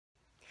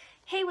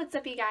Hey, what's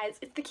up you guys?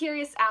 It's the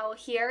Curious Owl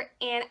here,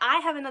 and I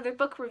have another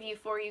book review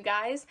for you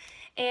guys.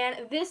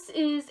 And this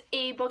is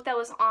a book that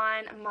was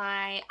on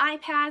my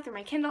iPad through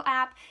my Kindle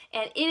app,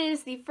 and it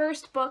is the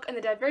first book in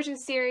the Divergent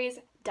series,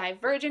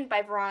 Divergent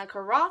by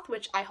Veronica Roth,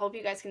 which I hope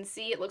you guys can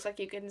see. It looks like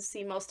you can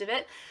see most of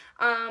it.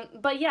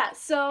 But yeah,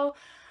 so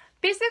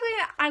basically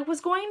what I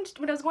was going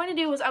to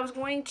do was I was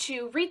going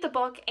to read the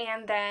book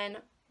and then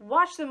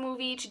watch the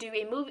movie to do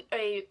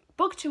a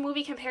book to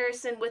movie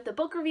comparison with the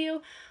book review,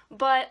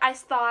 but I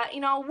thought,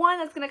 one,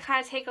 that's going to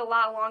kind of take a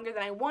lot longer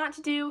than I want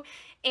to do,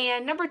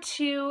 and number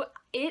two,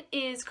 it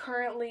is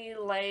currently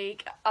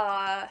like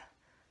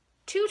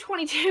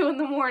 2:22 in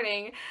the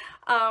morning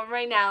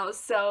right now,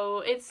 so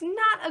it's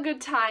not a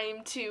good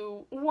time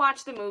to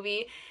watch the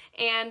movie,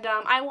 and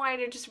I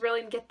wanted to just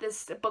really get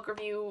this book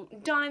review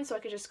done so I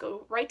could just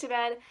go right to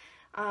bed,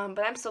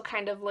 but I'm still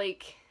kind of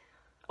like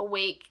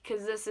awake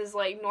because this is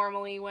like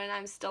normally when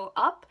I'm still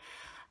up.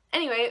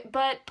 Anyway,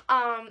 but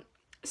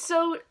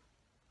so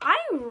I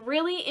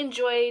really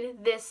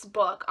enjoyed this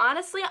book.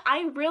 Honestly,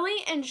 I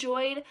really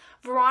enjoyed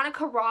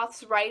Veronica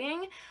Roth's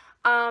writing.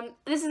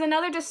 This is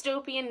another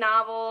dystopian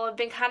novel. I've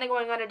been kind of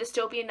going on a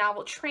dystopian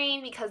novel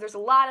train because there's a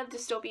lot of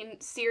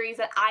dystopian series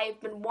that I've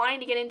been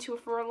wanting to get into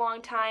for a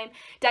long time.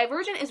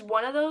 Divergent is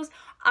one of those.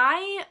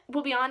 I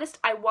will be honest,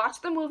 I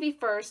watched the movie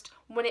first.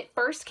 When it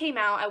first came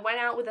out, I went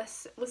out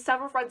with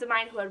several friends of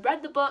mine who had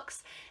read the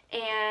books,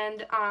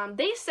 and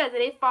they said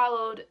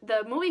that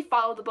the movie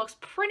followed the books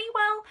pretty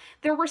well.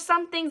 There were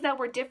some things that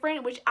were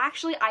different, which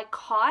actually I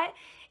caught.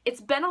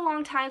 It's been a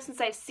long time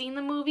since I've seen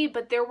the movie,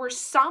 but there were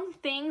some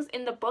things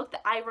in the book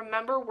that I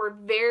remember were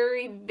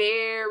very,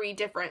 very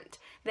different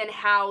than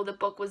how the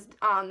book was,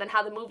 than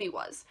how the movie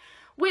was.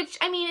 Which,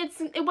 I mean,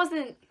 it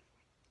wasn't,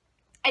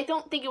 I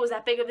don't think it was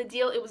that big of a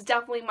deal. It was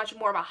definitely much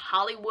more of a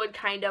Hollywood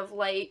kind of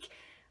like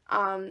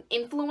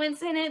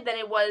influence in it than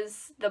it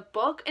was the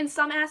book in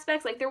some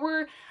aspects. Like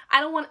for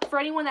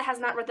anyone that has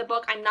not read the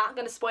book, I'm not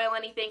going to spoil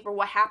anything for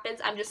what happens.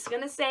 I'm just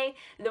going to say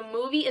the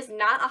movie is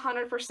not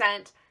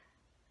 100%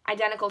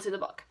 identical to the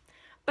book.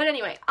 But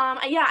anyway,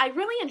 yeah, I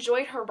really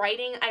enjoyed her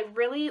writing. I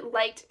really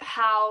liked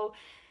how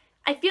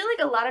I feel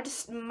like a lot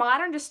of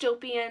modern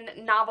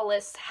dystopian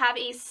novelists have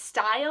a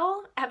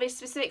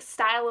specific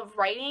style of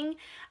writing.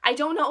 I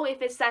don't know if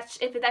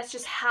that's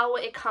just how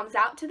it comes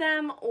out to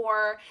them,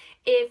 or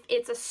if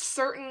it's a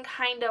certain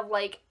kind of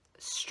like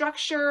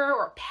structure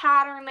or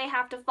pattern they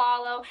have to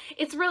follow.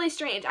 It's really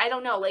strange. I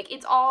don't know. Like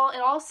it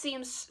all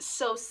seems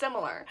so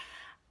similar.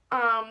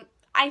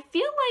 I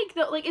feel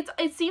like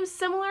it seems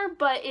similar,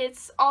 but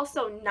it's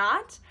also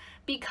not,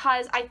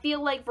 because I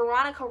feel like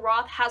Veronica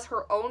Roth has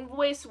her own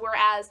voice,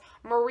 whereas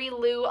Marie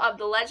Lu of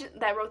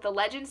that wrote the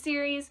Legend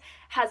series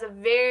has a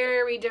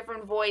very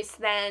different voice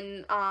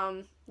than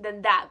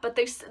that. But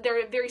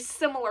they're very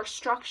similar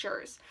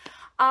structures.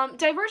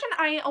 Divergent,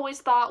 I always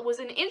thought, was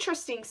an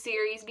interesting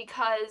series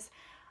because,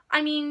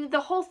 I mean, the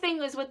whole thing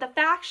was with the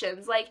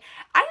factions. Like,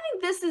 I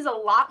think this is a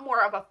lot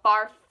more of a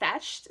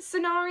far-fetched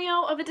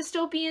scenario of a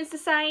dystopian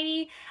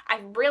society. I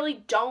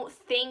really don't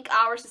think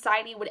our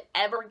society would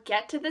ever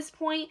get to this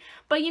point.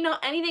 But,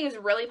 anything is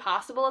really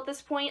possible at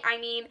this point. I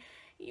mean,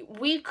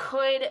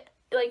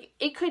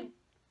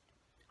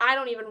 I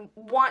don't even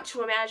want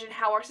to imagine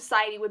how our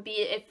society would be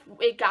if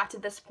it got to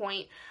this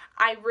point.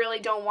 I really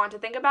don't want to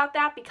think about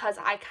that because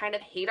I kind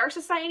of hate our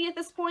society at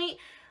this point.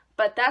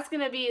 But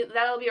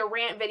that'll be a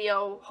rant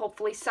video,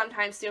 hopefully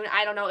sometime soon.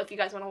 I don't know if you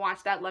guys want to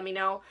watch that, let me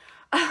know.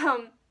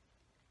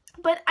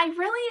 But I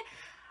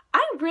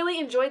really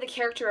enjoyed the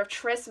character of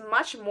Triss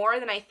much more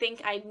than I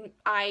think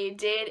I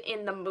did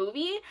in the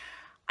movie.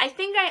 I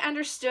think I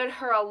understood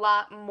her a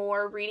lot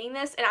more reading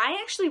this, and I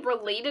actually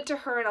related to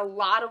her in a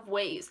lot of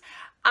ways.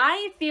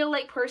 I feel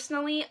like,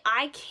 personally,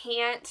 I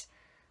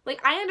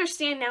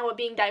understand now what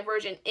being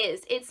divergent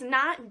is. It's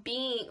not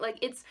being,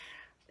 it's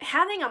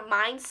having a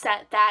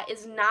mindset that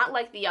is not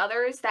like the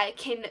others, that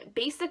can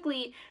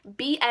basically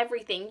be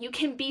everything. You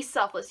can be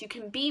selfless, you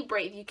can be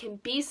brave, you can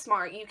be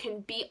smart, you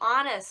can be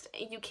honest,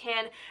 you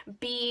can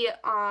be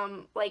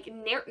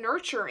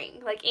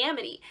nurturing, like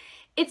Amity.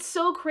 It's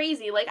so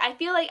crazy. Like, I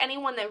feel like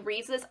anyone that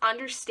reads this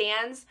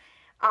understands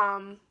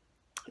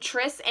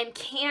Triss and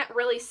can't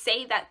really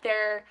say that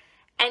they're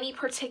any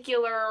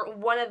particular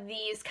one of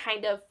these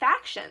kind of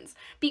factions,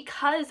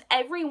 because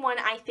everyone,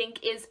 I think,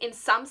 is in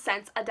some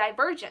sense a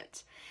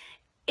divergent.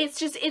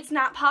 It's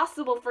not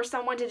possible for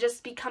someone to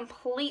just be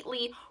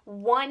completely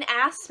one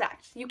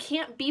aspect. You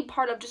can't be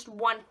part of just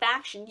one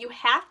faction. You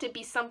have to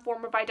be some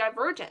form of a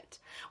divergent.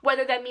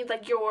 Whether that means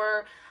like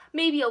you're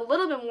maybe a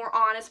little bit more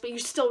honest, but you're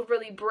still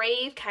really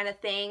brave kind of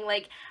thing.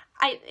 Like,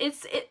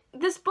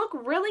 this book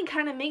really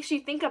kind of makes you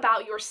think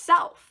about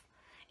yourself.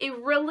 It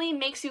really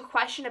makes you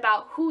question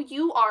about who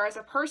you are as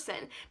a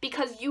person,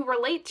 because you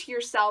relate to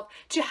yourself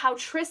to how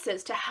Triss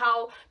is, to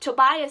how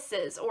Tobias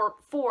is, or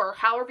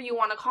however you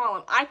want to call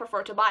him. I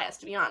prefer Tobias,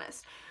 to be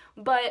honest.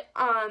 But,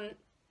 and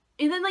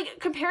then, like,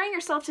 comparing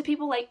yourself to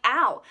people like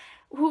Al,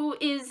 who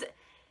is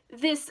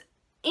this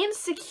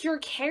insecure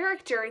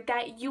character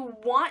that you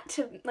want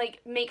to,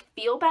 like, make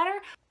feel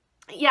better,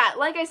 yeah,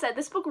 like I said,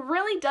 this book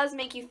really does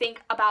make you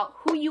think about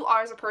who you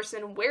are as a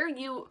person, where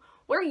you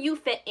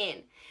fit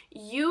in.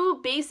 You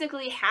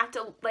basically have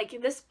to,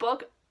 like, this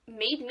book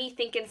made me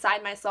think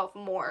inside myself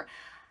more.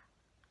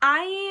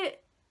 I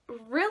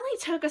really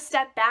took a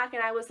step back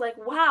and I was like,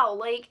 wow,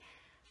 like,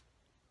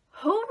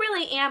 who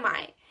really am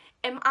I?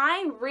 Am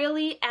I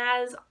really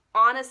as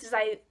honest as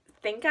I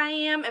think I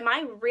am? Am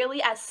I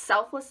really as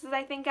selfless as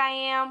I think I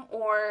am?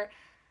 Or,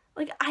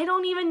 like, I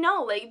don't even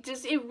know. Like,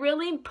 just, it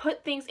really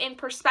put things in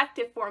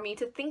perspective for me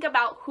to think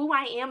about who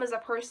I am as a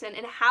person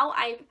and how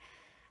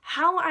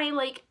I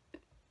like,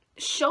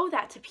 show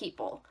that to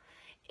people.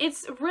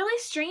 It's really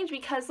strange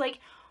because, like,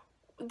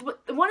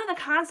 one of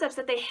the concepts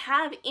that they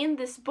have in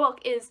this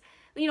book is,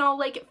 you know,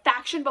 like,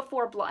 faction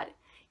before blood.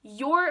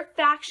 Your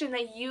faction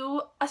that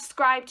you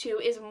ascribe to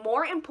is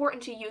more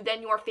important to you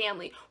than your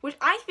family, which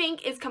I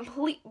think is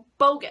complete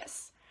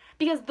bogus.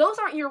 Because those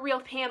aren't your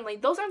real family.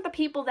 Those aren't the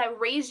people that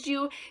raised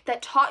you,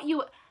 that taught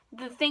you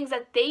the things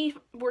that they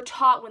were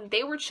taught when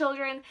they were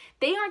children.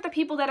 They aren't the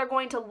people that are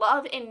going to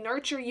love and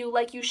nurture you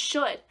like you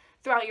should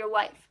throughout your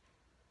life.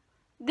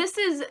 This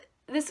is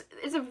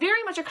a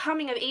very much a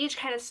coming of age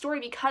kind of story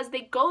because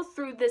they go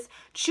through this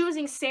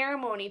choosing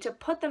ceremony to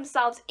put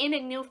themselves in a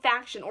new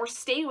faction or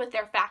stay with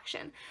their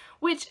faction,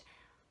 which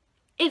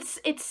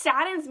it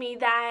saddens me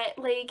that,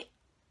 like,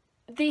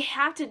 they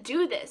have to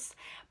do this.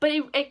 But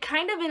it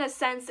kind of, in a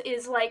sense,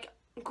 is like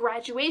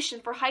graduation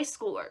for high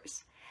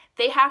schoolers.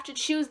 They have to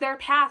choose their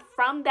path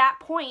from that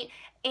point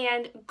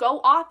and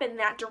go off in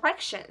that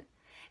direction.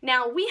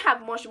 Now, we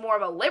have much more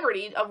of a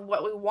liberty of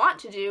what we want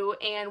to do,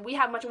 and we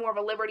have much more of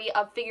a liberty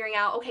of figuring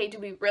out, okay, do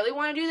we really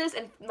want to do this?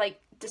 And,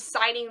 like,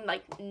 deciding,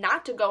 like,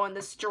 not to go in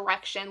this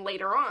direction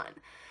later on.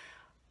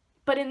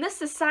 But in this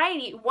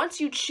society,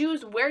 once you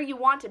choose where you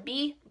want to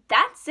be,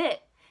 that's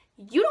it.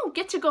 You don't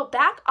get to go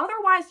back,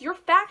 otherwise you're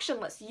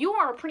factionless. You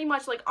are pretty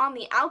much, like, on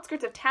the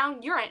outskirts of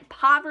town. You're in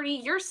poverty,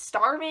 you're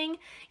starving,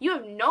 you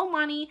have no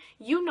money,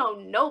 you know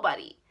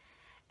nobody.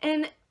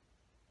 And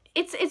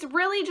it's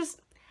really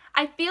just,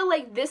 I feel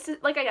like this is,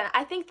 like, again,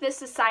 I think this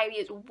society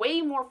is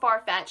way more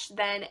far-fetched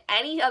than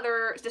any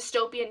other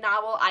dystopian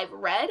novel I've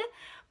read,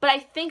 but I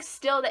think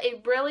still that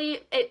it really,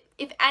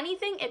 if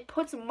anything, it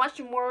puts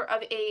much more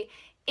of a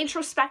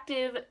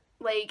introspective,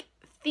 like,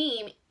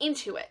 theme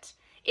into it.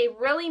 It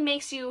really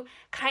makes you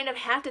kind of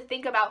have to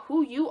think about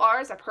who you are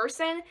as a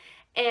person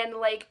and,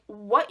 like,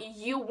 what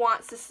you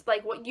want,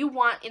 like, what you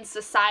want in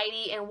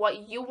society and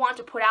what you want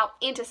to put out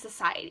into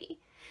society.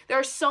 There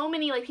are so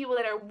many, like, people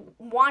that are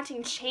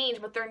wanting change,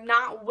 but they're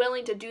not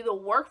willing to do the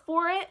work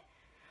for it.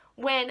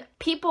 When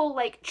people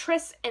like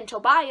Tris and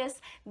Tobias,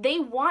 they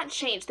want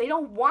change. They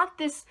don't want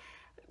this,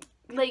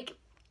 like,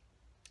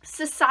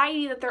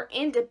 society that they're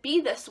in to be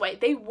this way.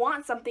 They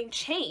want something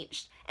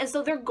changed. And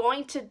so they're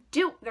going to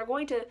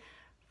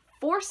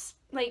force,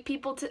 like,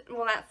 people to,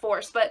 well, not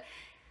force, but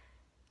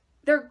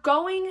they're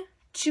going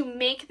to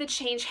make the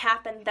change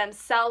happen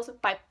themselves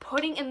by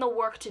putting in the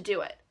work to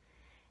do it.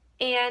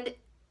 And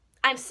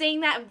I'm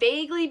saying that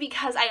vaguely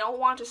because I don't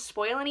want to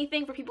spoil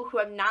anything for people who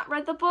have not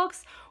read the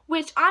books,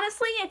 which,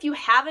 honestly, if you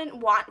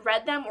haven't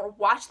read them or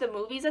watched the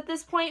movies at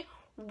this point,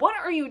 what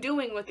are you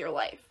doing with your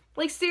life?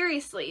 Like,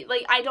 seriously,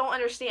 like, I don't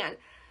understand.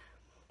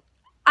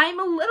 I'm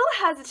a little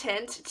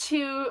hesitant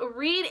to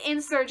read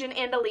Insurgent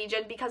and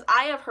Allegiant because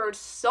I have heard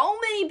so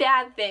many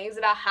bad things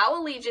about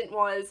how Allegiant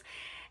was.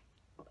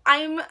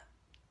 I'm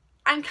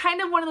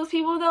kind of one of those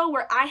people, though,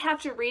 where I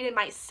have to read it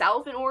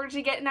myself in order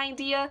to get an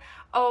idea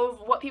of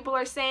what people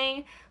are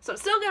saying. So I'm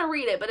still going to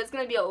read it, but it's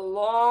going to be a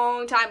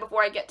long time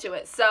before I get to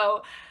it.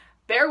 So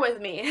bear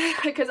with me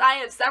because I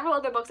have several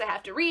other books I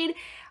have to read.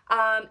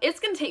 It's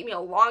going to take me a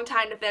long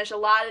time to finish a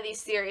lot of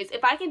these series.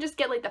 If I can just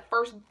get, like, the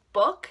first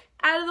book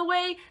out of the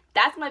way,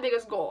 that's my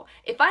biggest goal.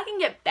 If I can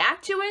get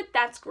back to it,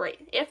 that's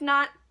great. If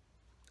not,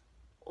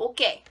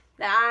 okay,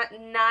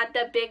 not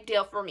a big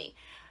deal for me.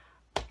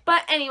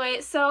 But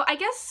anyway, so I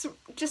guess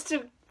just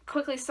to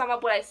quickly sum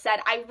up what I said,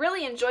 I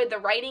really enjoyed the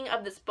writing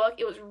of this book.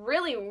 It was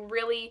really,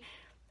 really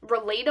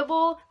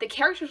relatable. The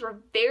characters were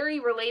very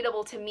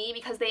relatable to me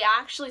because they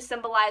actually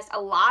symbolized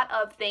a lot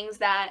of things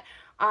that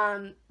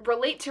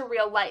relate to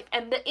real life.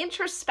 And the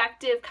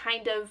introspective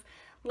kind of,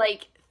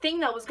 like, thing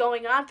that was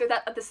going on through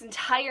this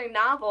entire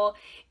novel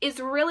is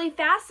really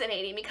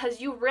fascinating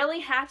because you really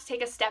have to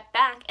take a step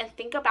back and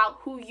think about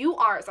who you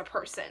are as a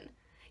person.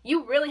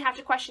 You really have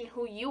to question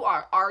who you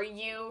are. Are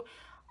you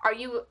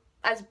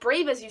as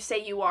brave as you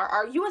say you are?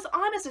 Are you as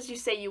honest as you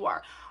say you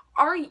are?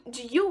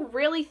 Do you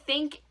really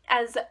think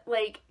as,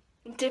 like,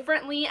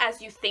 differently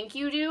as you think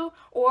you do?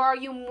 Or are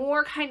you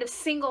more kind of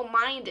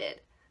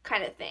single-minded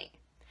kind of thing?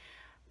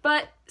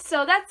 But,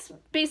 so that's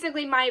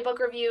basically my book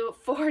review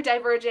for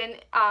Divergent.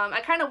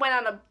 I kind of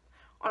went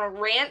on a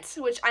rant,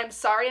 which I'm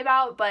sorry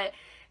about, but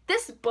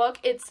this book,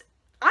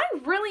 I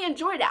really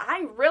enjoyed it.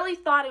 I really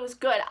thought it was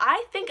good.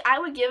 I think I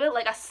would give it,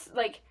 like, I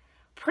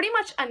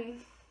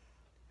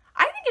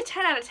think think a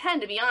 10 out of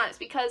 10, to be honest,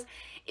 because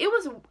it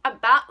was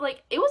about,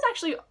 like, it was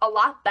actually a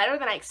lot better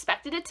than I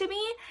expected it to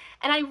be,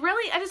 and I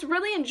just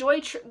really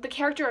enjoyed the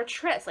character of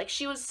Triss. Like,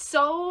 she was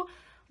so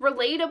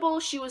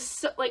relatable. She was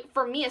so, like,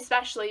 for me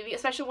especially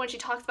when she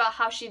talks about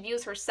how she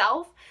views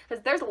herself,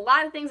 because there's a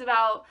lot of things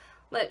about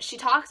that she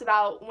talks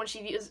about when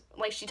she views,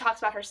 like, she talks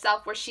about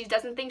herself where she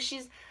doesn't think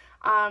she's,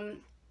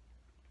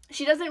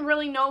 she doesn't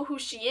really know who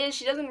she is.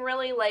 She doesn't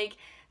really, like,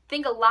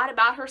 think a lot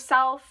about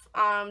herself,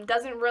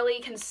 doesn't really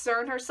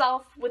concern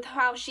herself with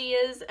how she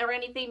is or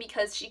anything,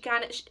 because she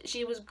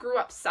grew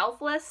up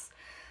selfless.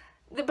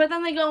 But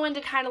then they go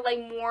into kind of, like,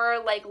 more,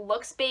 like,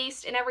 looks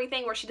based and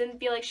everything, where she didn't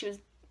feel like she was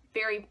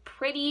very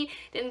pretty,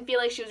 didn't feel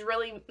like she was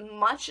really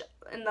much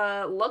in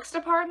the looks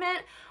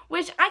department,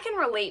 which I can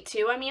relate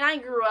to. I mean, I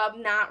grew up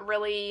not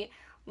really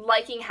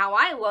liking how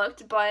I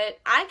looked, but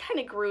I kind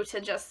of grew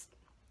to just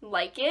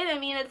like it. I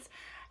mean,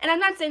 and I'm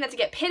not saying that to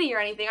get pity or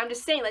anything, I'm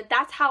just saying, like,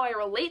 that's how I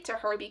relate to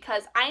her,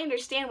 because I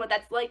understand what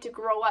that's like to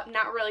grow up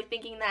not really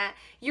thinking that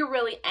you're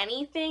really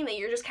anything, that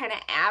you're just kind of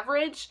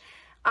average.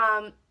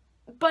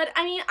 But,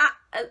 I mean,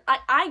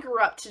 I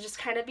grew up to just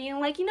kind of being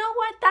like, you know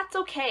what, that's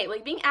okay.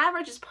 Like, being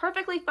average is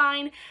perfectly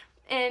fine.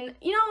 And,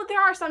 you know, there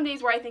are some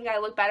days where I think I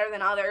look better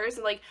than others.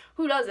 And, like,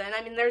 who doesn't?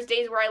 I mean, there's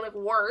days where I look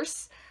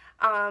worse.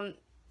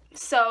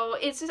 So,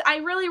 it's just, I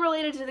really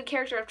related to the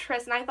character of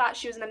Triss, and I thought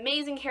she was an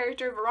amazing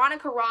character.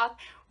 Veronica Roth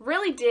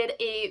really did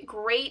a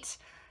great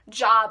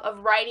job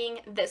of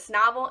writing this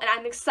novel, and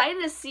I'm excited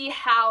and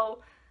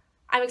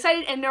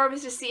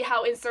nervous to see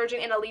how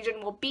Insurgent and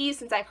Allegiant will be,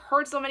 since I've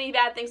heard so many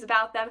bad things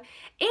about them.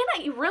 And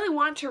I really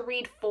want to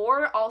read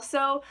 4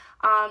 also.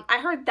 I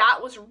heard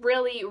that was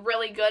really,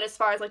 really good as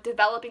far as, like,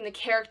 developing the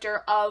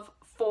character of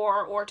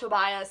 4, or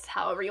Tobias,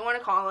 however you want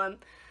to call him.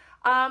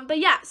 But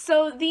yeah,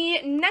 so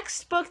the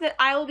next book that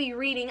I will be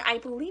reading, I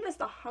believe, is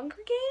The Hunger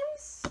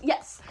Games?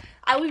 Yes.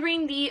 I will be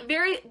reading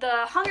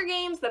the Hunger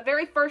Games, the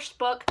very first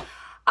book.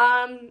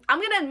 I'm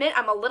gonna admit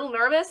I'm a little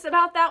nervous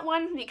about that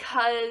one,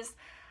 because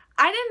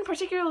I didn't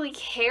particularly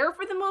care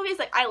for the movies.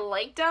 Like, I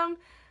liked them.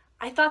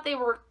 I thought they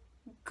were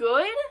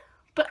good,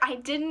 but I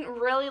didn't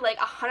really, like,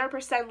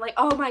 100% like,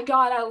 oh my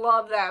god, I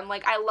love them.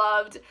 Like, I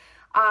loved,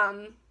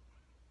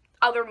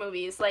 other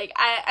movies. Like,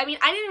 I mean,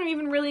 I didn't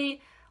even really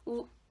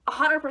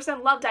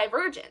 100% love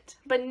Divergent,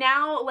 but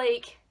now,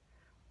 like,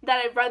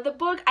 that I've read the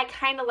book, I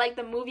kind of like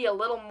the movie a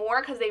little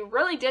more, because they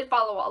really did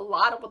follow a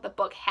lot of what the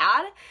book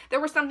had. There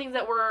were some things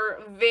that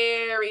were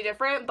very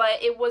different,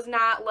 but it was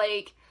not,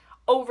 like,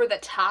 over the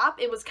top.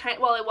 It was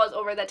well, it was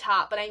over the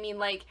top, but I mean,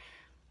 like,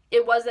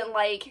 it wasn't,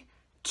 like,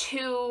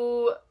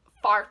 too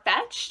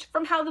far-fetched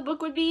from how the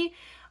book would be,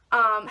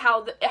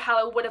 how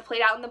it would have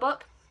played out in the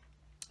book.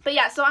 But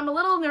yeah, so I'm a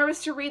little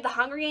nervous to read The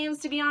Hunger Games,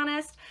 to be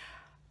honest,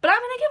 but I'm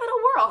going to give it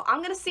a whirl. I'm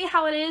going to see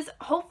how it is.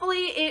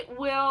 Hopefully it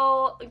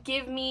will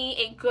give me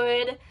a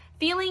good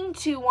feeling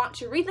to want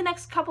to read the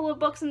next couple of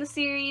books in the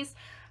series.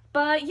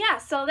 But yeah,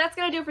 so that's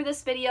going to do it for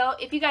this video.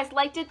 If you guys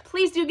liked it,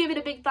 please do give it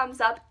a big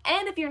thumbs up.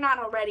 And if you're not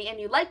already and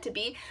you'd like to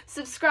be,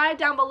 subscribe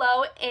down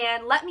below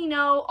and let me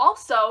know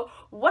also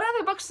what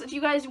other books do you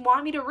guys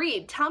want me to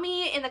read. Tell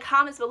me in the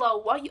comments below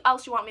what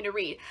else you want me to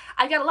read.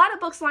 I've got a lot of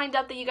books lined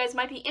up that you guys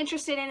might be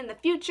interested in the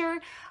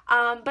future.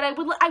 But I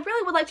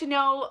really would like to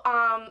know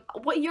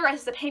what your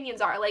guys'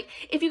 opinions are. Like,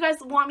 if you guys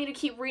want me to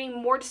keep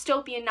reading more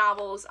dystopian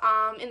novels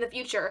in the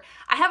future.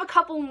 I have a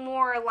couple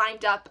more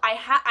lined up.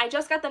 I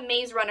just got the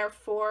Maze Runner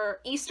for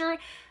Easter.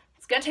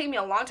 It's gonna take me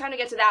a long time to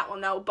get to that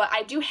one though, but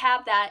I do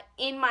have that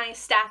in my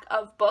stack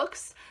of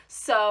books.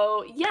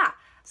 So yeah,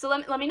 so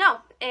let me know,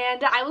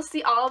 and I will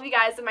see all of you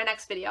guys in my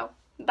next video.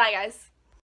 Bye guys.